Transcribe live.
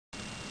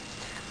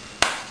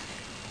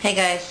Hey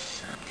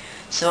guys.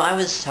 So I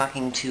was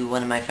talking to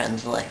one of my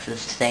friends,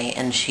 Alexis, today,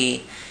 and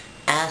she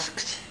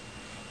asked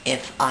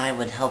if I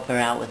would help her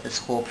out with a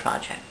school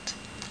project.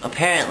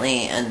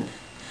 Apparently, and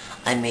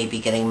I may be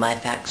getting my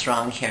facts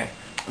wrong here,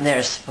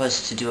 they're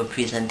supposed to do a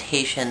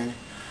presentation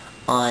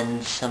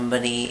on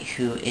somebody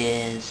who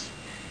is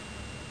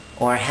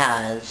or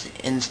has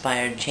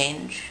inspired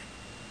change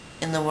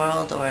in the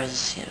world, or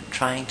is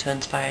trying to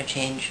inspire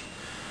change.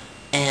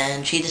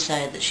 And she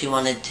decided that she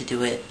wanted to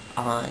do it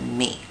on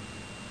me.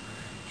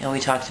 We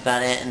talked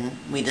about it, and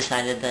we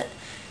decided that,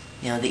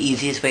 the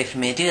easiest way for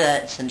me to do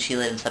that, since she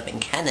lives up in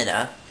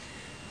Canada,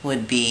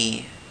 would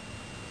be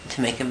to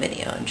make a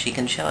video, and she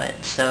can show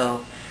it.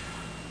 So,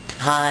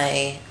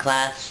 hi,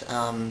 class.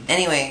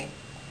 Anyway,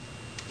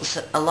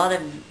 so a lot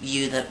of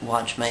you that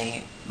watch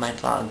my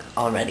vlog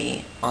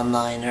already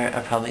online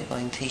are probably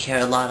going to hear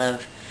a lot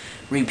of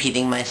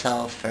repeating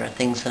myself or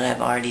things that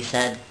I've already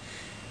said.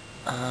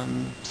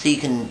 So you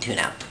can tune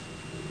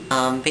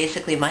out.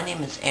 Basically, my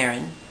name is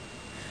Erin.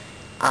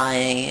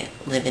 I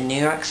live in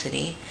New York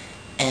City,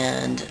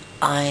 and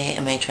I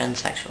am a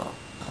transsexual.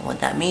 What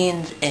that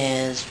means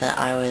is that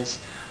I was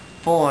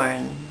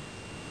born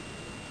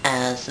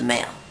as a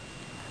male,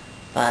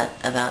 but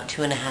about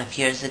 2.5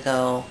 years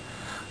ago,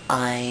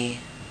 I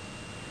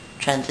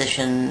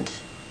transitioned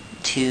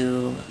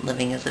to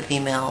living as a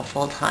female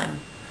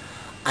full-time.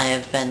 I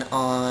have been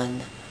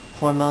on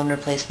hormone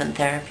replacement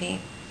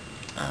therapy,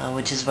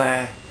 which is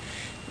where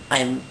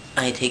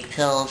I take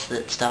pills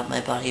that stop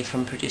my body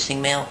from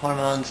producing male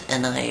hormones,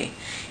 and I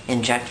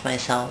inject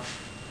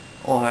myself,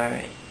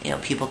 or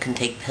people can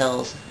take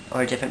pills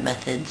or different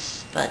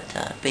methods, but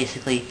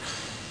basically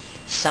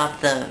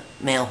stop the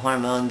male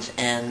hormones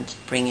and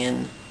bring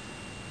in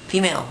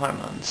female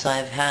hormones. So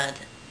I've had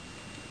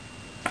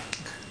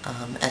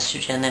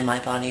estrogen in my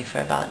body for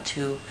about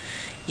 2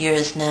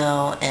 years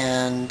now,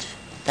 and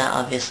that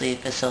obviously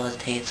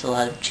facilitates a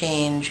lot of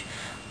change.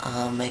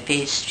 My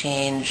face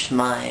changed,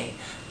 my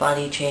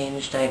body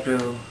changed, I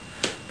grew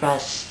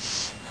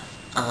breasts,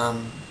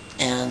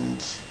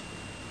 and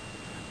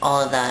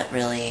all of that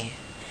really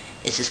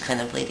is just kind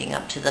of leading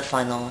up to the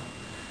final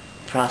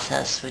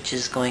process, which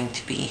is going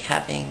to be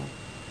having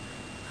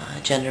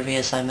gender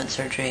reassignment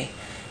surgery.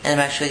 And I'm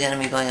actually going to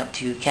be going up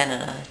to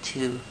Canada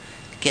to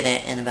get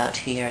it in about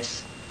 2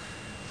 years.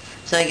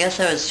 So I guess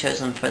I was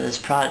chosen for this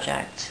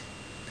project,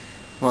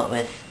 what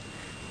with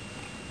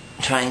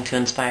trying to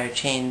inspire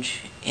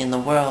change in the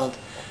world,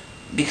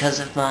 because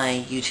of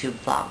my YouTube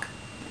vlog.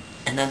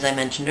 And as I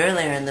mentioned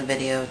earlier in the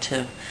video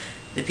to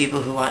the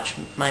people who watch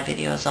my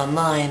videos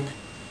online,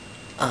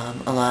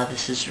 a lot of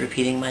this is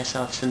repeating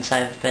myself since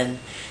I've been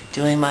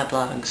doing my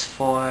blogs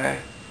for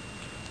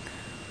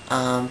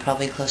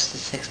probably close to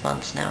 6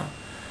 months now.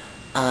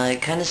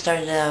 It kind of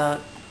started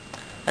out,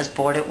 I was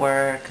bored at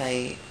work,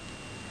 I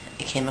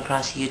came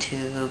across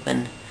YouTube,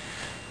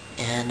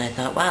 and I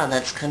thought, wow,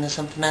 that's kind of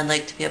something I'd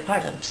like to be a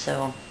part of.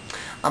 So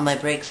on my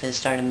breaks I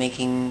started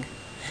making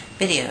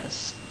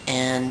videos,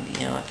 and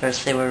at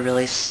first they were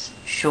really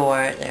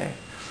short, they're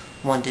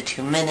 1 to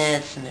 2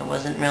 minutes, and it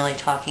wasn't really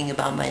talking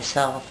about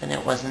myself, and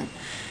it wasn't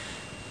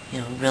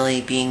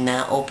really being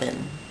that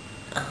open.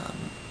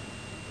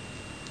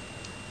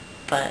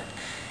 But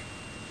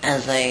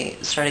as I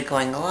started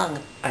going along,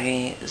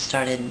 I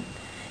started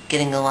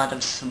getting a lot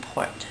of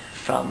support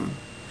from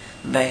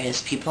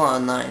various people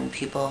online,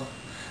 people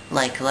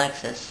like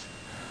Alexis,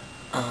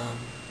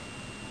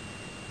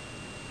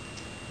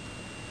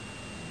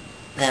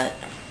 that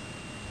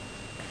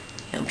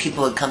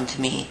people would come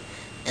to me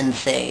and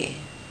say,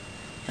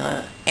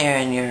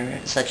 Erin, you're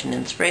such an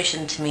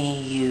inspiration to me,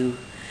 you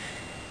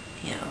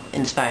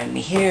inspired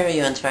me here,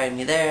 you inspired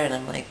me there, and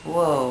I'm like,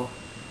 whoa,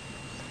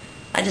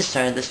 I just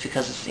started this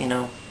because,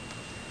 I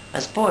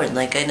was bored,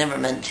 like I never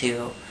meant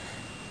to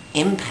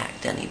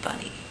impact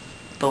anybody.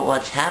 But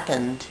what's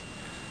happened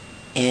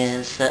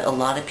is that a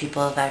lot of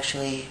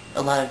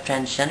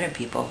transgender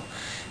people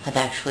have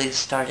actually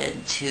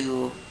started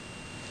to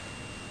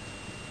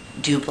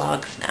do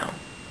blogs now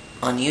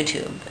on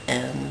YouTube,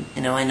 and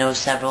I know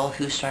several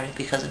who started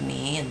because of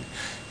me, and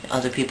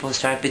other people who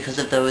started because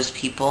of those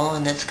people,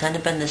 and it's kind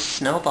of been this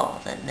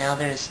snowball that now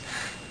there's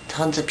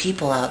tons of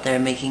people out there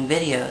making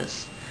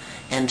videos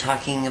and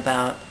talking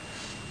about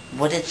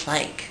what it's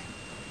like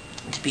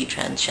to be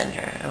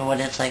transgender, or what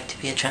it's like to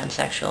be a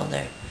transsexual.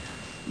 They're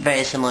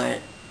very similar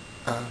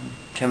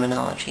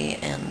terminology,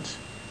 and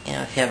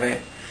if you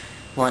ever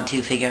want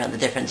to figure out the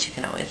difference, you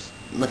can always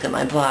look at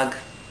my blog,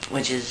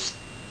 which is,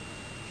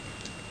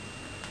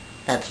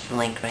 that's the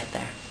link right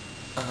there.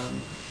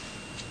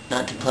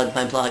 Not to plug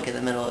my blog in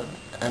the middle of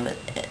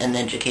an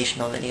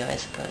educational video, I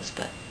suppose,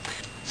 but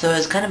so it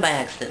was kind of by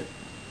accident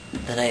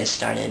that I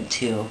started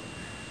to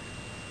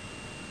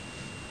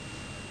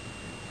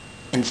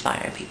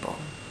inspire people,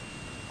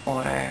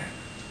 or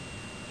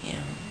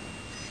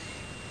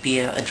be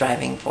a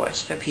driving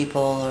force for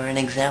people, or an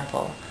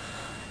example.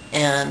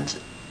 And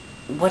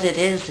what it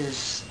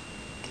is,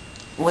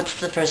 what's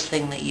the first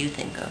thing that you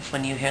think of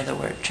when you hear the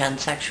word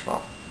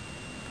transsexual?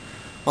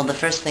 Well, the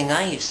first thing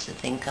I used to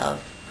think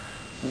of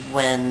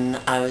when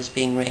I was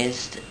being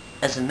raised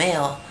as a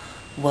male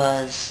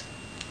was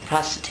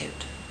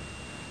prostitute,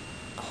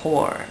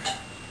 whore,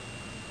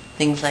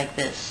 things like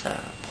this,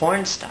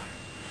 porn star,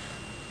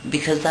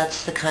 because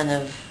that's the kind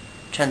of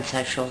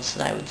transsexuals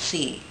that I would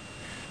see.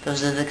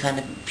 Those are the kind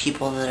of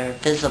people that are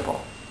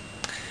visible.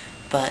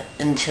 But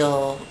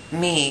until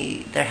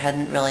me, there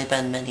hadn't really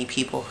been many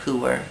people who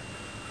were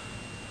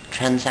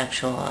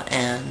transsexual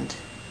and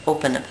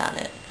open about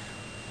it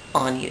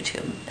on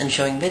YouTube and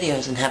showing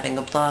videos and having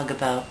a blog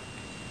about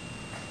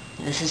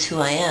this is who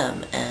I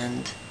am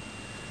and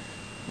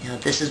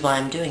this is why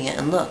I'm doing it,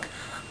 and look,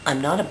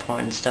 I'm not a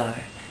porn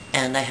star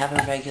and I have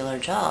a regular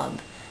job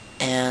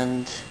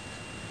and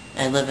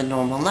I live a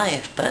normal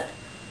life, but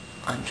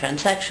I'm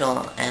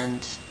transsexual.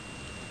 And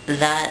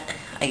that,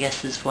 I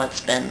guess, is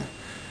what's been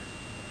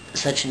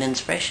such an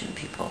inspiration to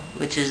people,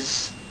 which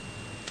is,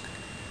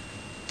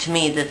 to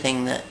me, the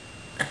thing that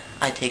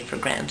I take for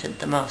granted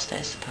the most,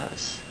 I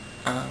suppose.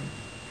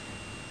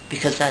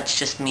 Because that's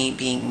just me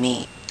being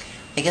me.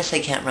 I guess I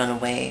can't run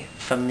away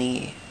from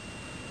the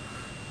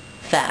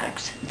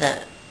fact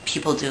that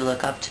people do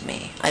look up to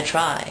me. I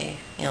try.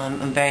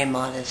 I'm very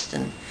modest,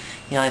 and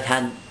I've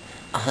had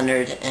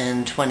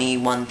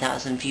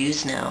 121,000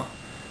 views now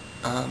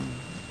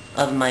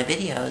of my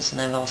videos,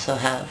 and I've also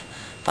have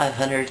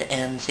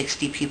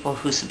 560 people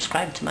who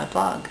subscribe to my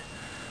blog.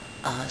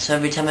 So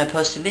every time I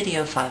post a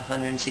video,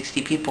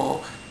 560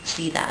 people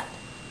see that.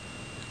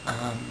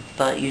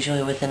 But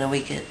usually within a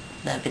week,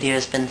 that video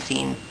has been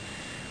seen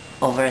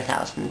over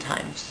 1,000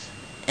 times.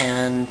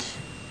 And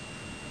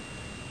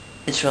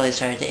it's really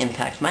started to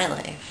impact my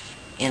life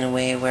in a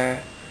way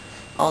where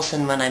all of a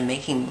sudden when I'm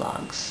making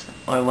vlogs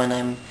or when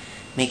I'm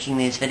making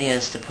these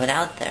videos to put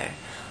out there,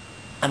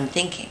 I'm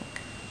thinking,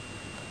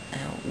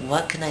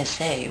 what can I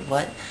say?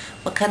 What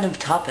kind of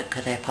topic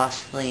could I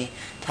possibly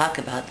talk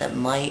about that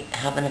might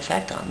have an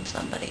effect on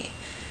somebody?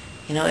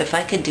 If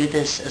I could do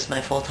this as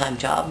my full-time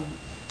job,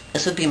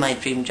 this would be my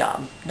dream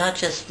job. Not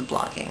just the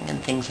blogging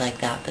and things like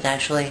that, but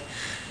actually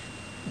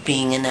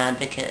being an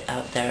advocate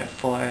out there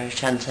for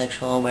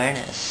transsexual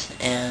awareness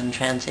and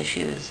trans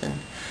issues, and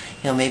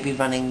maybe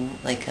running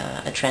like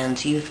a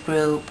trans youth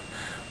group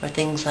or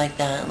things like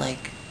that.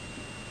 Like,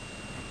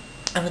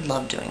 I would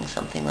love doing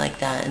something like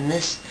that, and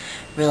this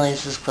really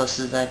is as close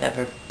as I've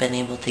ever been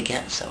able to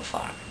get so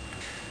far.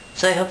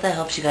 So I hope that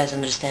helps you guys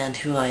understand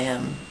who I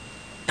am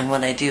and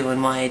what I do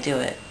and why I do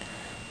it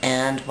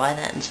and why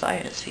that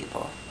inspires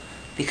people.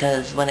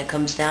 Because when it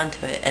comes down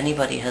to it,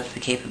 anybody has the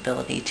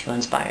capability to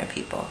inspire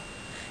people.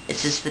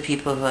 It's just the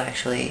people who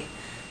actually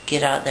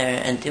get out there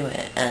and do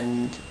it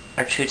and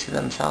are true to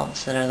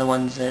themselves that are the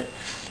ones that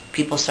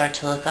people start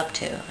to look up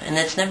to. And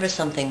it's never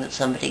something that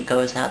somebody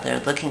goes out there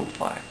looking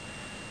for.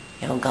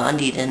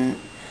 Gandhi didn't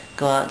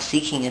go out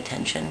seeking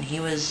attention. He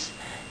was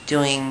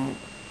doing,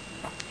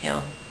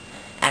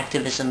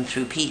 activism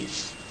through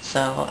peace.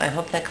 So I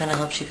hope that kind of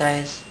helps you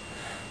guys.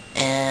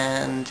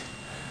 And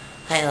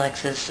hi,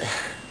 Alexis.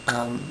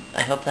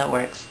 I hope that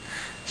works.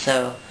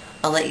 So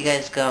I'll let you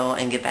guys go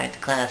and get back to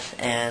class,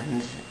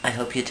 and I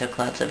hope you took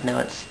lots of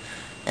notes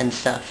and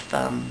stuff,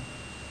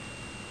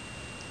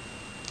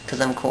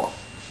 because I'm cool,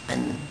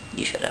 and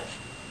you should have.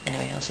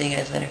 Anyway, I'll see you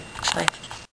guys later. Bye.